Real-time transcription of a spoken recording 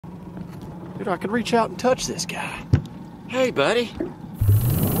Dude, I could reach out and touch this guy. Hey, buddy.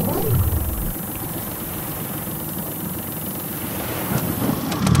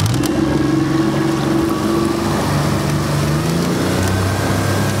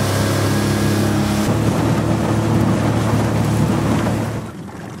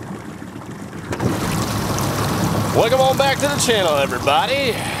 Welcome on back to the channel,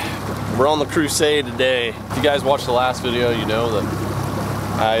 everybody. We're on the crusade today. If you guys watched the last video, you know that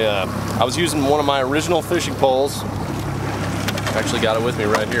I was using one of my original fishing poles. Actually got it with me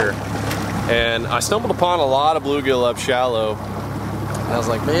right here. And I stumbled upon a lot of bluegill up shallow. And I was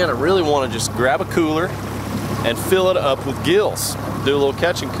like, man, I really want to just grab a cooler and fill it up with gills. Do a little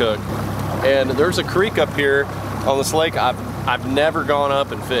catch and cook. And there's a creek up here on this lake I've never gone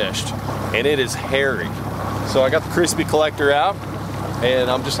up and fished. And it is hairy. So I got the crispy collector out,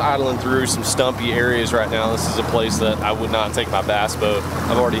 and I'm just idling through some stumpy areas right now. This is a place that I would not take my bass boat.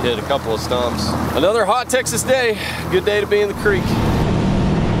 I've already hit a couple of stumps. Another hot Texas day. Good day to be in the creek.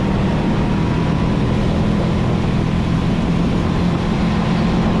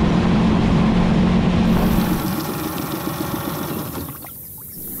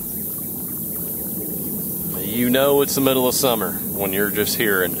 You know it's the middle of summer when you're just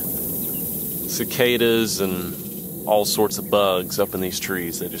hearing cicadas and all sorts of bugs up in these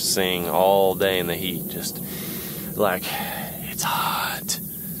trees. They just sing all day in the heat, just like, it's hot,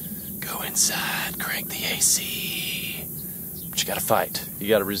 go inside, crank the AC. But you gotta fight, you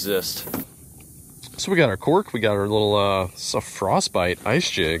gotta resist. So we got our cork, we got our little frostbite ice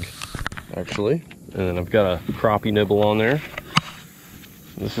jig, actually, and I've got a crappie nibble on there.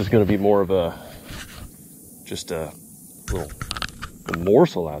 This is gonna be more of a, just a little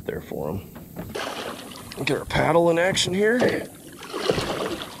morsel out there for them. Get our paddle in action here. I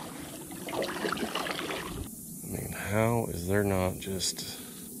mean, how is there not just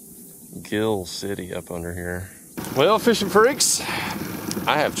gill city up under here? Well, fishing freaks,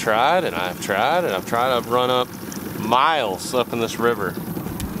 I have tried and I've tried and I've tried to run up miles up in this river.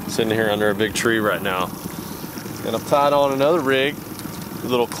 Sitting here under a big tree right now. And I've tied on another rig, a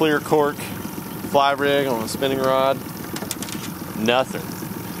little clear cork fly rig on a spinning rod. Nothing.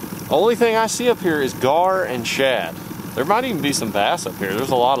 Only thing I see up here is gar and shad. There might even be some bass up here. There's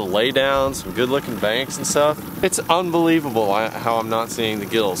a lot of laydowns, some good looking banks and stuff. It's unbelievable how I'm not seeing the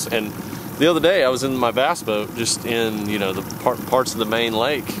gills. And the other day I was in my bass boat just in, you know, the parts of the main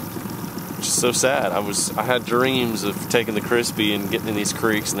lake. Which is so sad. I had dreams of taking the crispy and getting in these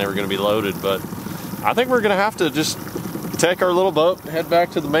creeks and they were gonna be loaded, but I think we're gonna have to just take our little boat and head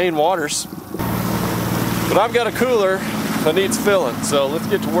back to the main waters. But I've got a cooler that needs filling, so let's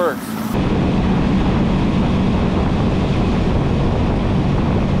get to work.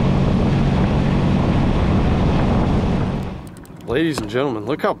 Ladies and gentlemen,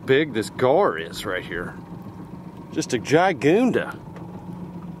 look how big this gar is right here. Just a gigunda.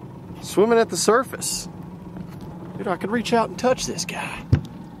 Swimming at the surface. Dude, I could reach out and touch this guy.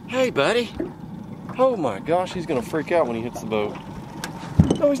 Hey, buddy. Oh my gosh, he's gonna freak out when he hits the boat.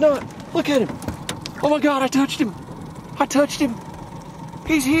 No, he's not. Look at him. Oh my God, I touched him. I touched him.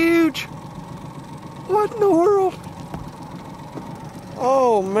 He's huge. What in the world?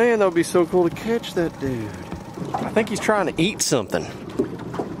 Oh man, that would be so cool to catch that dude. I think he's trying to eat something.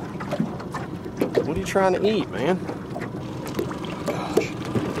 What are you trying to eat, man? Gosh.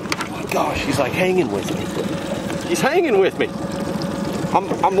 Oh my gosh, he's like hanging with me. He's hanging with me.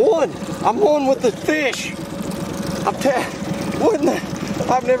 I'm one. I'm one with the fish. What in the?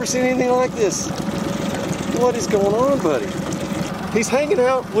 I've never seen anything like this. What is going on, buddy? He's hanging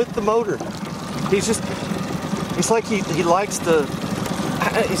out with the motor. It's like he likes the,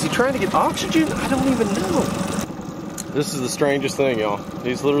 is he trying to get oxygen? I don't even know. This is the strangest thing, y'all.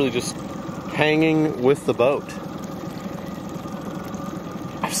 He's literally just hanging with the boat.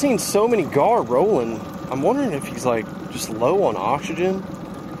 I've seen so many gar rolling. I'm wondering if he's like just low on oxygen.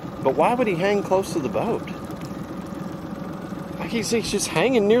 But why would he hang close to the boat? Like he's just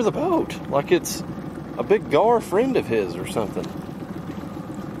hanging near the boat. Like it's a big gar friend of his or something.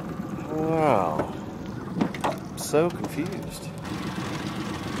 Wow. I'm so confused.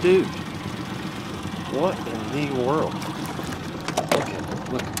 Dude. What in the world?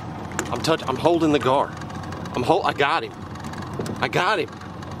 Look. I'm holding the gar. I got him. I got him.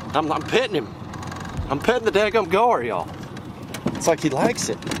 I'm petting him. I'm petting the daggum gar, y'all. It's like he likes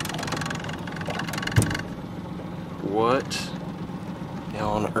it. What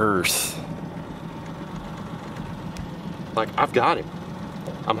on earth? Like, I've got him.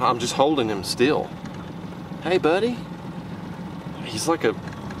 I'm just holding him still. Hey, buddy. He's like a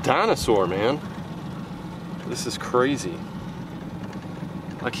dinosaur, man. This is crazy.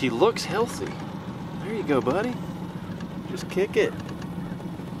 Like, he looks healthy. There you go, buddy. Just kick it.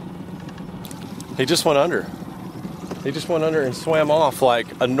 He just went under. He just went under and swam off like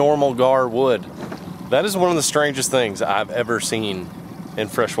a normal gar would. That is one of the strangest things I've ever seen in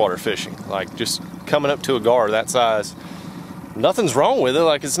freshwater fishing. Like, just coming up to a gar that size. Nothing's wrong with it.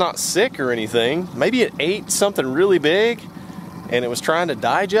 Like, it's not sick or anything. Maybe it ate something really big and it was trying to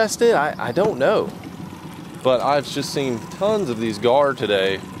digest it. I don't know. But I've just seen tons of these gar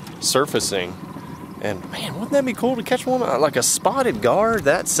today surfacing. And man, wouldn't that be cool to catch one like a spotted gar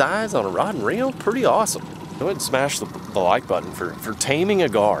that size on a rod and reel? Pretty awesome. Go ahead and smash the like button for taming a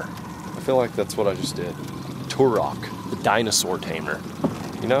gar. I feel like that's what I just did. Turok, the dinosaur tamer.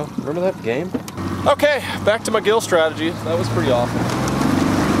 You know, remember that game? Okay, back to my gill strategy. That was pretty awesome.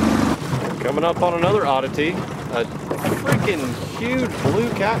 Coming up on another oddity, a freaking huge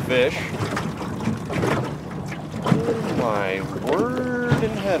blue catfish. Oh my word in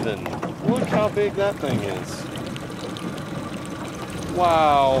heaven. Look how big that thing is.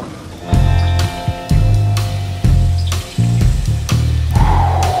 Wow.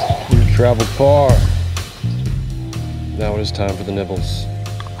 We've traveled far. Now it is time for the nibbles.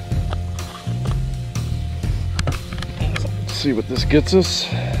 Let's see what this gets us.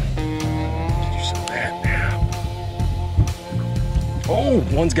 Oh,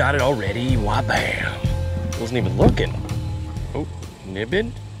 one's got it already. Why, bam. Wasn't even looking. Oh,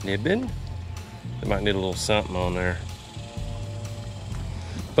 nibbing. They might need a little something on there.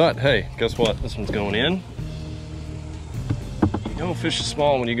 But hey, guess what? This one's going in. You know, fish is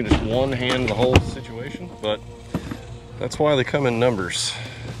small when you can just one hand the whole situation, but that's why they come in numbers.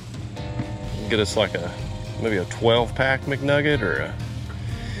 Get us like maybe a 12-pack McNugget or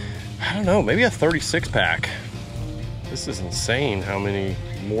I don't know, maybe a 36-pack. This is insane how many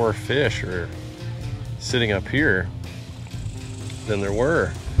more fish are sitting up here than there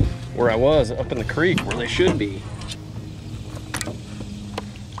were where I was up in the creek where they should be.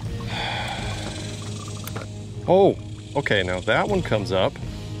 Oh, okay, now that one comes up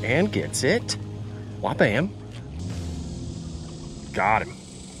and gets it. Wah bam. Got him.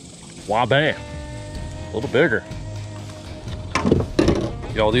 Wah bam. A little bigger.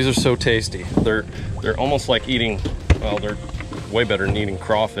 Y'all, these are so tasty. They're almost like eating, well, they're way better than eating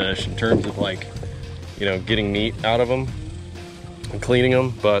crawfish in terms of, like, you know, getting meat out of them and cleaning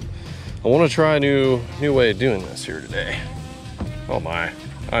them, but I want to try a new way of doing this here today. Oh my,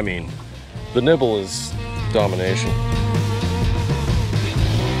 I mean, the nibble is domination.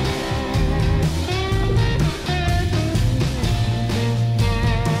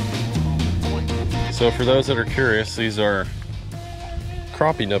 So for those that are curious, these are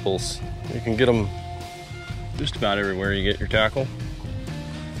crappie nibbles. You can get them just about everywhere you get your tackle.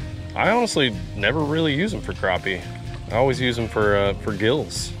 I honestly never really use them for crappie. I always use them for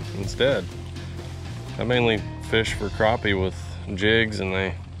gills instead. I mainly fish for crappie with jigs, and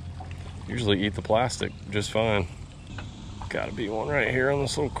they usually eat the plastic just fine. Gotta be one right here on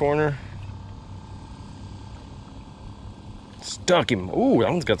this little corner. Stuck him. Ooh, that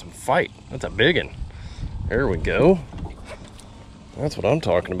one's got some fight. That's a big one. There we go. That's what I'm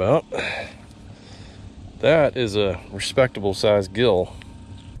talking about. That is a respectable sized gill.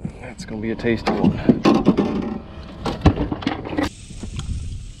 That's gonna be a tasty one.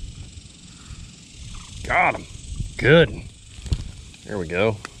 Got him. Good. There we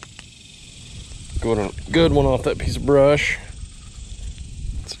go. Good one off that piece of brush.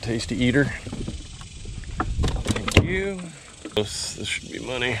 It's a tasty eater. Thank you. This should be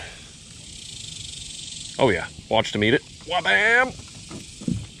money. Oh yeah, watched him eat it. Wha-bam!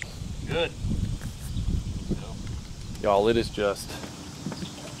 Good. Y'all, it is just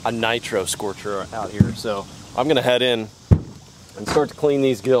a nitro scorcher out here, so I'm gonna head in and start to clean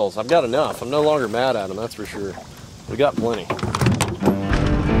these gills. I've got enough. I'm no longer mad at them, that's for sure. We got plenty.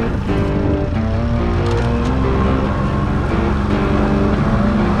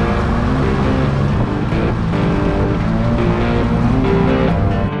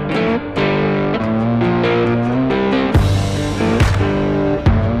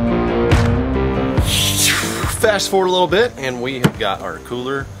 Fast forward a little bit, and we have got our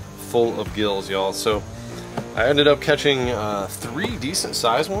cooler full of gills, y'all. So I ended up catching 3 decent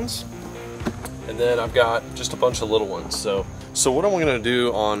sized ones, and then I've got just a bunch of little ones. So what I'm gonna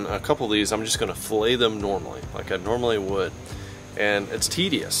do on a couple of these, I'm just gonna fillet them normally, like I normally would. And it's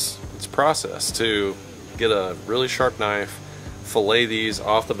tedious, it's a process to get a really sharp knife, fillet these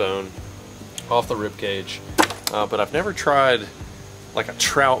off the bone, off the rib cage. But I've never tried like a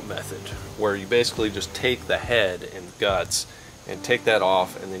trout method, where you basically just take the head and guts and take that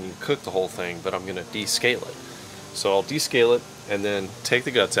off, and then you cook the whole thing. But I'm gonna descale it. So I'll descale it, and then take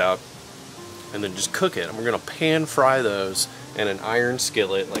the guts out, and then just cook it. And we're gonna pan fry those in an iron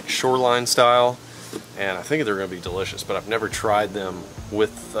skillet, like shoreline style. And I think they're gonna be delicious, but I've never tried them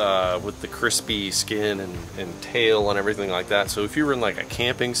with the crispy skin and tail and everything like that. So if you were in like a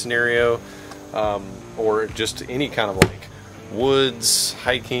camping scenario, or just any kind of like woods,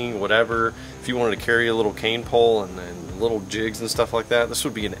 hiking, whatever, if you wanted to carry a little cane pole and little jigs and stuff like that, this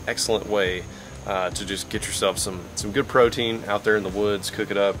would be an excellent way to just get yourself some good protein out there in the woods,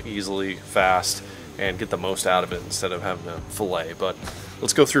 cook it up easily, fast, and get the most out of it instead of having to fillet. But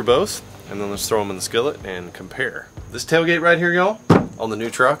let's go through both, and then let's throw them in the skillet and compare. This tailgate right here, y'all, on the new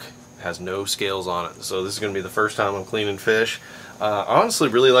truck has no scales on it. So this is going to be the first time I'm cleaning fish. I honestly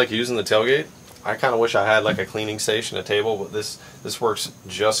really like using the tailgate. I kind of wish I had like a cleaning station, a table, but this works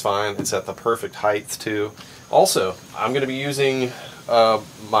just fine. It's at the perfect height too. Also, I'm going to be using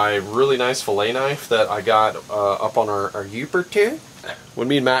my really nice fillet knife that I got up on our Jupiter. When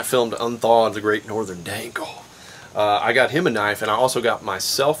me and Matt filmed Unthawed the Great Northern Dangle, I got him a knife, and I also got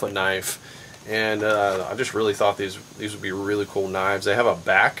myself a knife, and I just really thought these would be really cool knives. They have a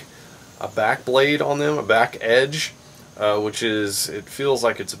back blade on them, a back edge, which is, it feels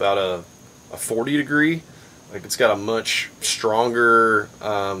like it's about a 40 degree. Like it's got a much stronger,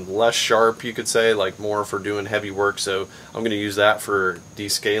 less sharp, you could say, like more for doing heavy work. So I'm going to use that for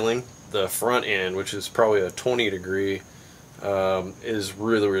descaling. The front end, which is probably a 20 degree, is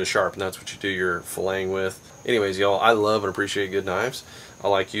really sharp, and that's what you do your filleting with. Anyways, y'all, I love and appreciate good knives. I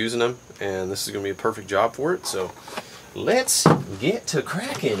like using them, and this is going to be a perfect job for it. So let's get to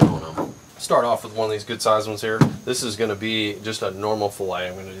cracking on them. Start off with one of these good sized ones here. This is going to be just a normal fillet.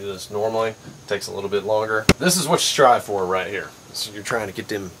 I'm going to do this normally. It takes a little bit longer. This is what you strive for right here. So you're trying to get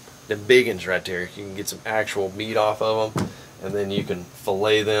them big ones right there. You can get some actual meat off of them, and then you can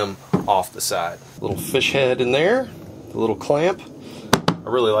fillet them off the side. Little fish head in there, a little clamp. I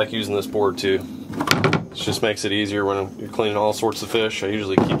really like using this board too. It just makes it easier when you're cleaning all sorts of fish. I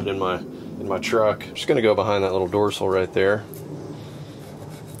usually keep it in my truck. I'm just going to go behind that little dorsal right there.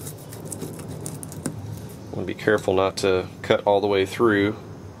 Be careful not to cut all the way through.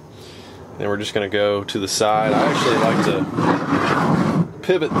 Then we're just going to go to the side. I actually like to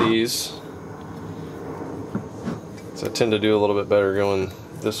pivot these, so I tend to do a little bit better going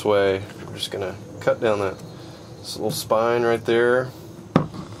this way. We're just going to cut down this little spine right there,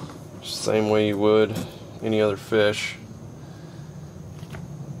 just the same way you would any other fish.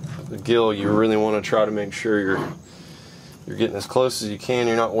 The gill, you really want to try to make sure you're getting as close as you can.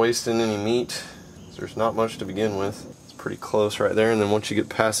 You're not wasting any meat. There's not much to begin with. It's pretty close right there, and then once you get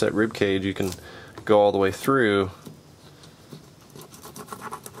past that rib cage, you can go all the way through,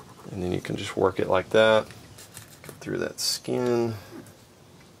 and then you can just work it like that, go through that skin,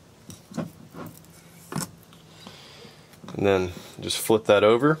 and then just flip that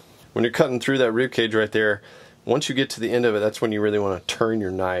over. When you're cutting through that rib cage right there, once you get to the end of it, that's when you really want to turn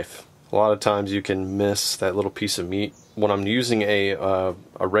your knife. A lot of times you can miss that little piece of meat. When I'm using a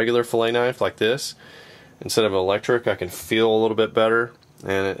regular fillet knife like this, instead of electric, I can feel a little bit better,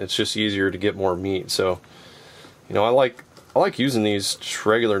 and it's just easier to get more meat. So, you know, I like using these just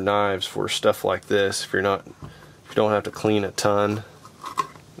regular knives for stuff like this. If you don't have to clean a ton,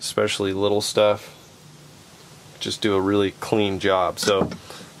 especially little stuff, just do a really clean job. So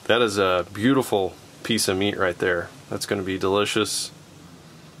that is a beautiful piece of meat right there. That's going to be delicious.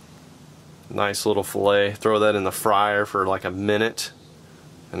 Nice little fillet. Throw that in the fryer for like a minute,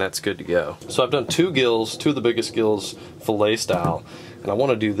 and that's good to go. So I've done two gills, two of the biggest gills fillet style, and I want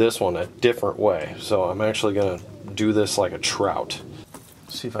to do this one a different way. So I'm actually going to do this like a trout.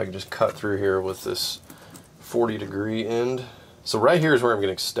 See if I can just cut through here with this 40 degree end. So right here is where I'm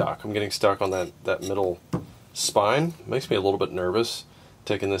getting stuck. I'm getting stuck on that middle spine. It makes me a little bit nervous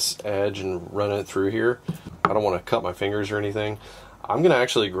taking this edge and running it through here. I don't want to cut my fingers or anything. I'm going to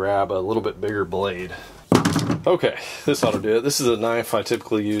actually grab a little bit bigger blade. Okay, this ought to do it. This is a knife I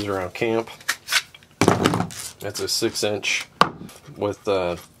typically use around camp. It's a 6-inch with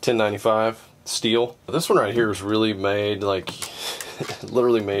 1095 steel. This one right here is really made, like,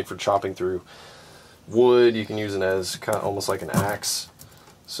 literally made for chopping through wood. You can use it as kind of almost like an axe.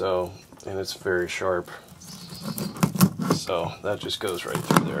 So, and it's very sharp. So that just goes right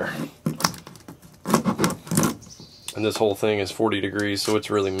through there. And this whole thing is 40 degrees, so it's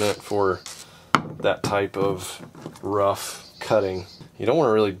really meant for that type of rough cutting. You don't want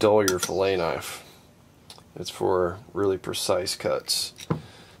to really dull your fillet knife. It's for really precise cuts.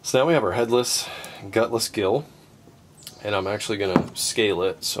 So now we have our headless, gutless gill, and I'm actually going to scale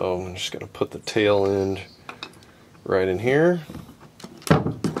it. So I'm just going to put the tail end right in here.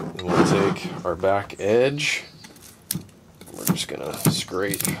 And we'll take our back edge. We're just just gonna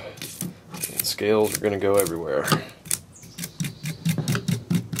scrape. And scales are gonna go everywhere.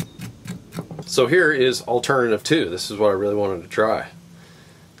 So here is alternative 2. This is what I really wanted to try.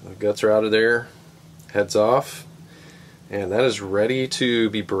 The guts are out of there, heads off, and that is ready to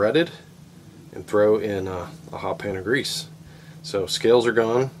be breaded and throw in a hot pan of grease. So scales are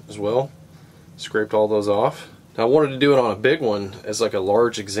gone as well. Scraped all those off. Now I wanted to do it on a big one as like a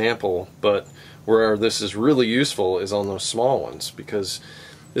large example, but where this is really useful is on those small ones, because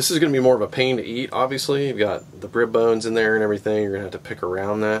this is going to be more of a pain to eat. Obviously, you've got the rib bones in there and everything. You're going to have to pick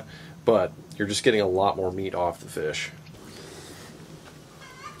around that, but you're just getting a lot more meat off the fish.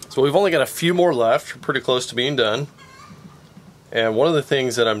 So we've only got a few more left. We're pretty close to being done. And one of the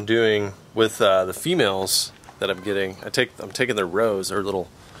things that I'm doing with the females that I'm getting, I'm taking their roes, their little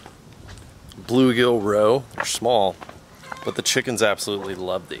bluegill roe. They're small, but the chickens absolutely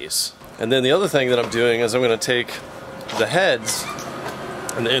love these. And then the other thing that I'm doing is I'm going to take the heads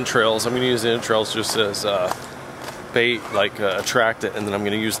and the entrails. I'm going to use the entrails just as bait, like attract it, and then I'm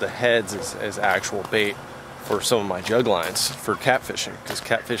going to use the heads as actual bait for some of my jug lines for catfishing, because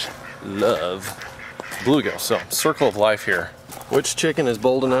catfish love bluegill. So circle of life here. Which chicken is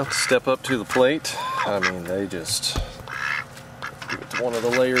bold enough to step up to the plate? I mean, they just give it to one of the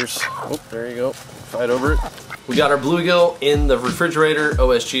layers. Oh, there you go. Fight over it. We got our bluegill in the refrigerator.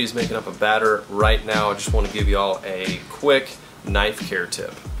 OSG is making up a batter right now. I just want to give you all a quick knife care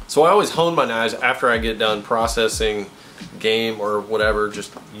tip. So I always hone my knives after I get done processing game or whatever,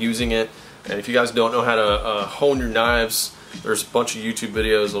 just using it. And if you guys don't know how to hone your knives, there's a bunch of YouTube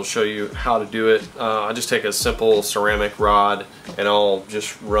videos that'll show you how to do it. I just take a simple ceramic rod and I'll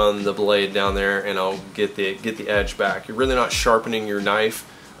just run the blade down there and I'll get the edge back. You're really not sharpening your knife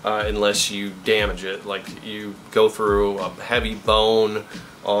unless you damage it. Like you go through a heavy bone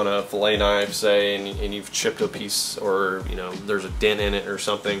on a fillet knife, say, and you've chipped a piece, or you know there's a dent in it or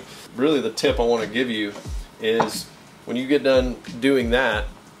something. Really the tip I want to give you is when you get done doing that,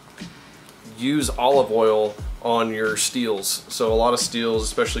 use olive oil on your steels. So a lot of steels,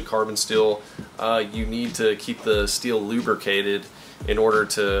 especially carbon steel, you need to keep the steel lubricated in order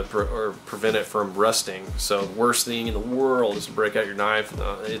to prevent it from rusting. So the worst thing in the world is to break out your knife.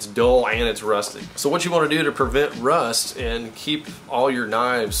 It's dull and it's rusty. So what you want to do to prevent rust and keep all your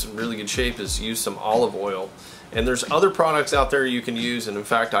knives in really good shape is use some olive oil. And there's other products out there you can use, and in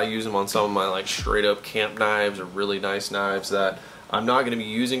fact I use them on some of my like straight up camp knives or really nice knives that I'm not going to be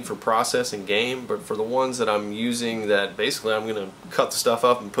using for processing game, but for the ones that I'm using that basically I'm going to cut the stuff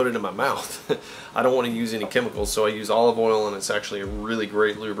up and put it in my mouth. I don't want to use any chemicals, so I use olive oil, and it's actually a really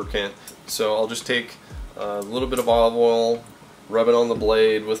great lubricant. So I'll just take a little bit of olive oil, rub it on the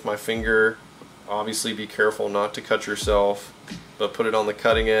blade with my finger. Obviously be careful not to cut yourself, but put it on the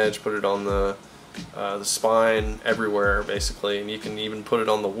cutting edge, put it on the spine, everywhere basically, and you can even put it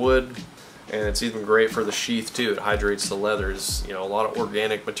on the wood. And it's even great for the sheath too. It hydrates the leather. There's, you know, a lot of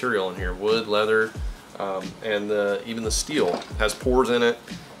organic material in here, wood, leather, and even the steel has pores in it,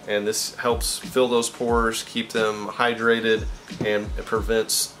 and this helps fill those pores, keep them hydrated, and it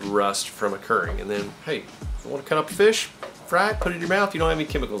prevents rust from occurring. And then, hey, you want to cut up a fish, fry it, put it in your mouth. You don't have any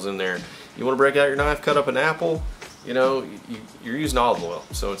chemicals in there. You want to break out your knife, cut up an apple. You know, you're using olive oil,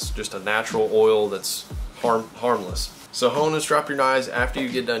 so it's just a natural oil that's harmless. So hone and strap your knives after you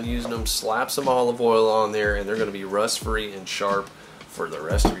get done using them, slap some olive oil on there, and they're going to be rust free and sharp for the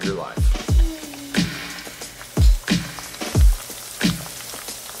rest of your life.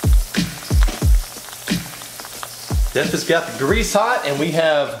 Def has got the grease hot, and we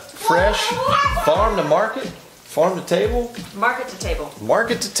have fresh farm to market, farm to table, market to table,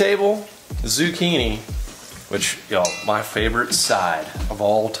 market to table zucchini, which, y'all, my favorite side of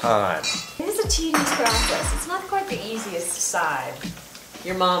all time. It is a tedious process. It's not quite the easiest side.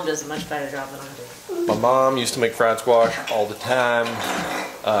 Your mom does a much better job than I do. My mom used to make fried squash all the time.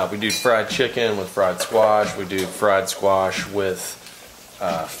 We do fried chicken with fried squash. We do fried squash with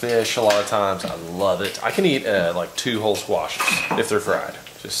fish a lot of times. I love it. I can eat like 2 whole squashes if they're fried.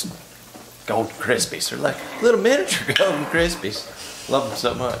 Just golden crispies. They're like little miniature golden crispies. Love them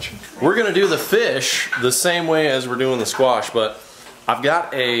so much. We're gonna do the fish the same way as we're doing the squash, but I've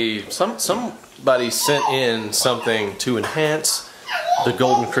got somebody sent in something to enhance the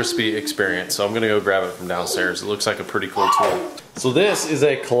golden crispy experience, so I'm gonna go grab it from downstairs. It looks like a pretty cool tool. So this is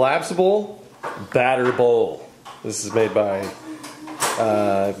a collapsible batter bowl. This is made by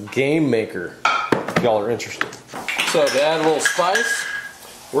Game Maker, if y'all are interested. So to add a little spice,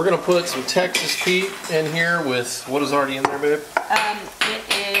 we're gonna put some Texas Pete in here with what is already in there, babe?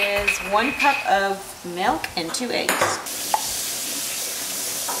 It is 1 cup of milk and 2 eggs.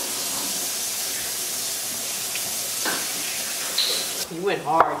 You went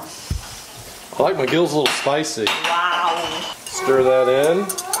hard. I like my gills a little spicy. Wow. Stir that in.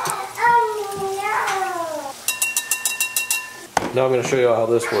 Now I'm going to show you how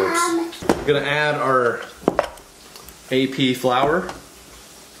this works. I'm going to add our AP flour,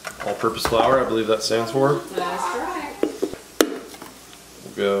 all-purpose flour, I believe that stands for. That's right.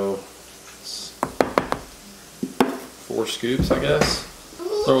 We'll go 4 scoops, I guess.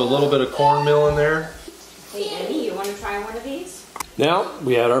 Throw a little bit of cornmeal in there. Hey, Emmy, you want to try one of these? Now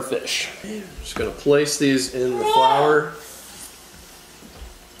we add our fish. Just going to place these in the flour.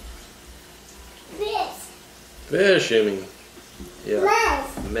 Fish, Emmy. Yeah.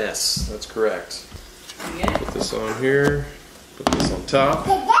 Mess. That's correct. Put this on here. Put this on top.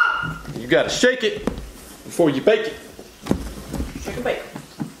 You got to shake it before you bake it. Shake and bake.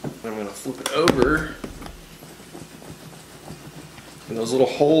 I'm going to flip it over. And those little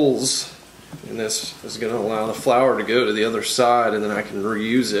holes in this is going to allow the flour to go to the other side, and then I can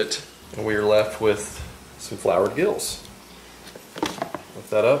reuse it. And we are left with some floured gills. Lift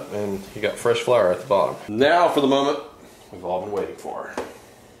that up, and you got fresh flour at the bottom. Now for the moment we've all been waiting for.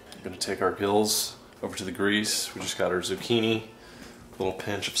 I'm going to take our gills over to the grease. We just got our zucchini, a little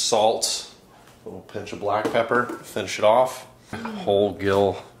pinch of salt, a little pinch of black pepper, finish it off. Whole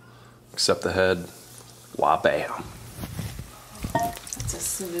gill, except the head. Wah bam. That's a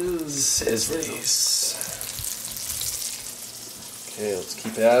smooth Sizzlies. Okay, let's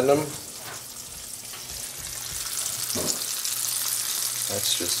keep adding them.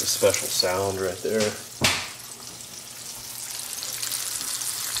 That's just a special sound right there.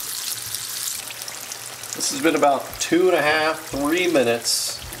 This has been about 2.5, 3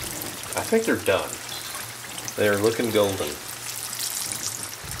 minutes. I think they're done. They are looking golden.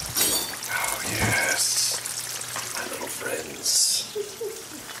 Oh yes, my little friends.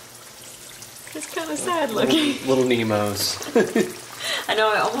 It's kind of sad looking. Little Nemos. I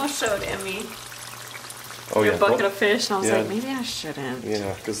know, I almost showed Emmy Oh yeah, a bucket of fish, and I was yeah. like, maybe I shouldn't.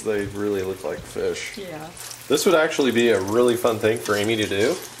 Yeah, because they really look like fish. Yeah. This would actually be a really fun thing for Amy to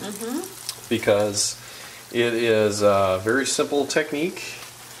do, because it is a very simple technique.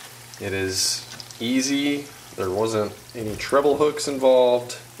 It is easy. There wasn't any treble hooks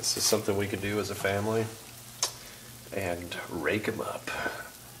involved. This is something we could do as a family. And rake them up.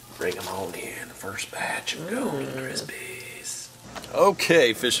 Bring them on in. First batch of golden crispies.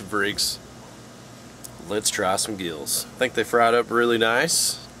 Okay, fishing freaks. Let's try some gills. I think they fried up really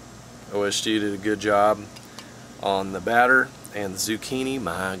nice. OSG did a good job on the batter, and the zucchini,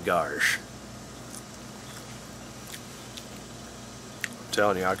 my gosh. I'm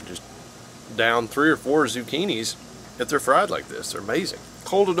telling you, I could just down 3 or 4 zucchinis if they're fried like this. They're amazing.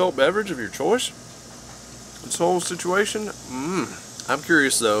 Cold adult beverage of your choice. This whole situation, I'm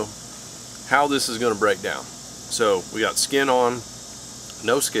curious though how this is going to break down. So we got skin on,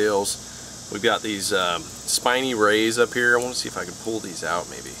 no scales. We've got these spiny rays up here. I want to see if I can pull these out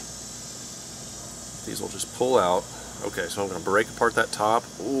maybe. These will just pull out. Okay, so I'm going to break apart that top.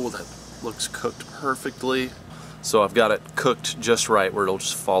 Oh, that looks cooked perfectly. So I've got it cooked just right where it'll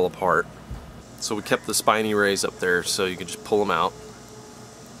just fall apart. So we kept the spiny rays up there so you can just pull them out.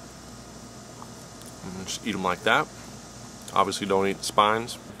 And just eat them like that. Obviously don't eat the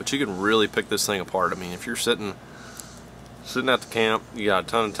spines, but you can really pick this thing apart. I mean, if you're sitting at the camp, you got a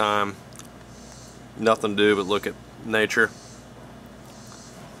ton of time, nothing to do but look at nature,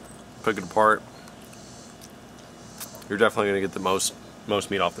 pick it apart. You're definitely going to get the most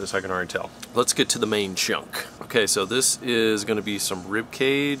meat off this, I can already tell. Let's get to the main chunk. Okay, so this is going to be some rib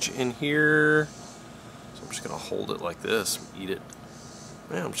cage in here. So I'm just going to hold it like this, eat it.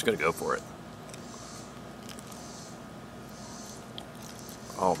 Yeah, I'm just going to go for it.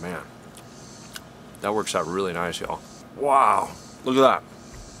 Oh man, that works out really nice, y'all. Wow, look at that.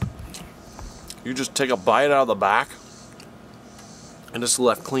 You just take a bite out of the back and it's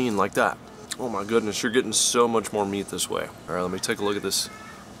left clean like that. Oh my goodness, you're getting so much more meat this way. All right, let me take a look at this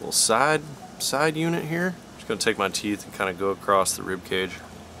little side unit here. Just gonna take my teeth and kind of go across the rib cage.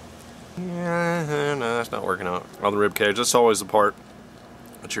 Yeah, no, that's not working out. On the rib cage, that's always the part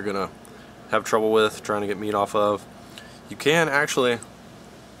that you're gonna have trouble with trying to get meat off of. You can actually,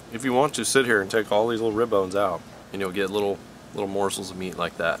 if you want to, sit here and take all these little rib bones out, and you'll get little morsels of meat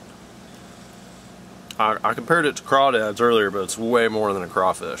like that. I compared it to crawdads earlier, but it's way more than a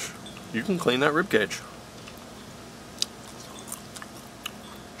crawfish. You can clean that rib cage.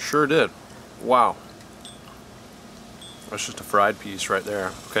 Sure did. Wow. That's just a fried piece right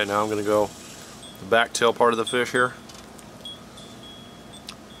there. Okay, now I'm gonna go the back tail part of the fish here.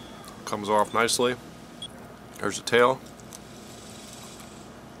 Comes off nicely. There's the tail.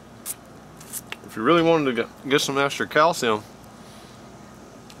 If you really wanted to get some extra calcium,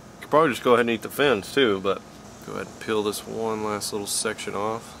 probably just go ahead and eat the fins too, but go ahead and peel this one last little section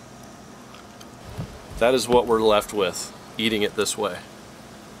off. That is what we're left with, eating it this way.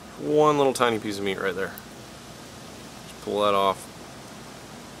 One little tiny piece of meat right there. Just pull that off.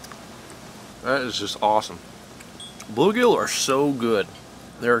 That is just awesome. Bluegill are so good.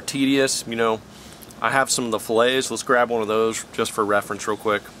 They're tedious, you know. I have some of the fillets. Let's grab one of those just for reference real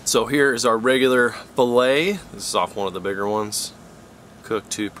quick. So here is our regular fillet. This is off one of the bigger ones. Cooked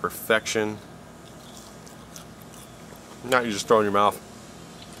to perfection. Now you just throw it in your mouth.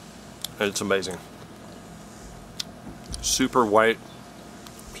 And it's amazing. Super white.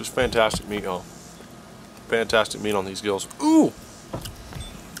 Just fantastic meat, y'all. Fantastic meat on these gills. Ooh!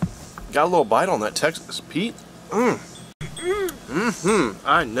 Got a little bite on that Texas Pete. I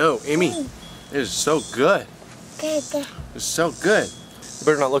know, Amy. It is so good. It's so good. You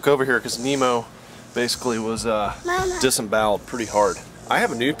better not look over here because Nemo basically was disemboweled pretty hard. I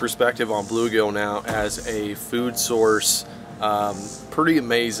have a new perspective on bluegill now as a food source. Pretty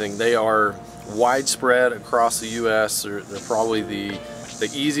amazing. They are widespread across the U.S. They're probably the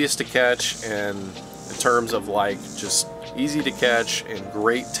easiest to catch, and in terms of like just easy to catch and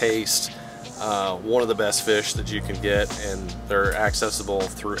great taste, one of the best fish that you can get, and they're accessible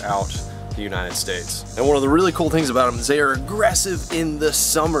throughout the United States. And one of the really cool things about them is they are aggressive in the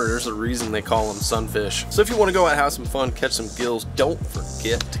summer. There's a reason they call them sunfish. So if you want to go out and have some fun, catch some gills, don't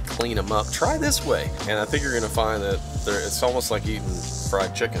forget to clean them up. Try this way, and I think you're going to find that it's almost like eating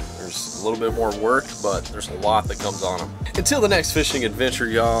fried chicken. There's a little bit more work, but there's a lot that comes on them. Until the next fishing adventure,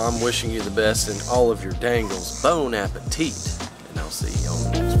 y'all, I'm wishing you the best in all of your dangles. Bon appetit, and I'll see you on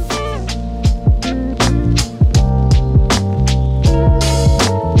the next.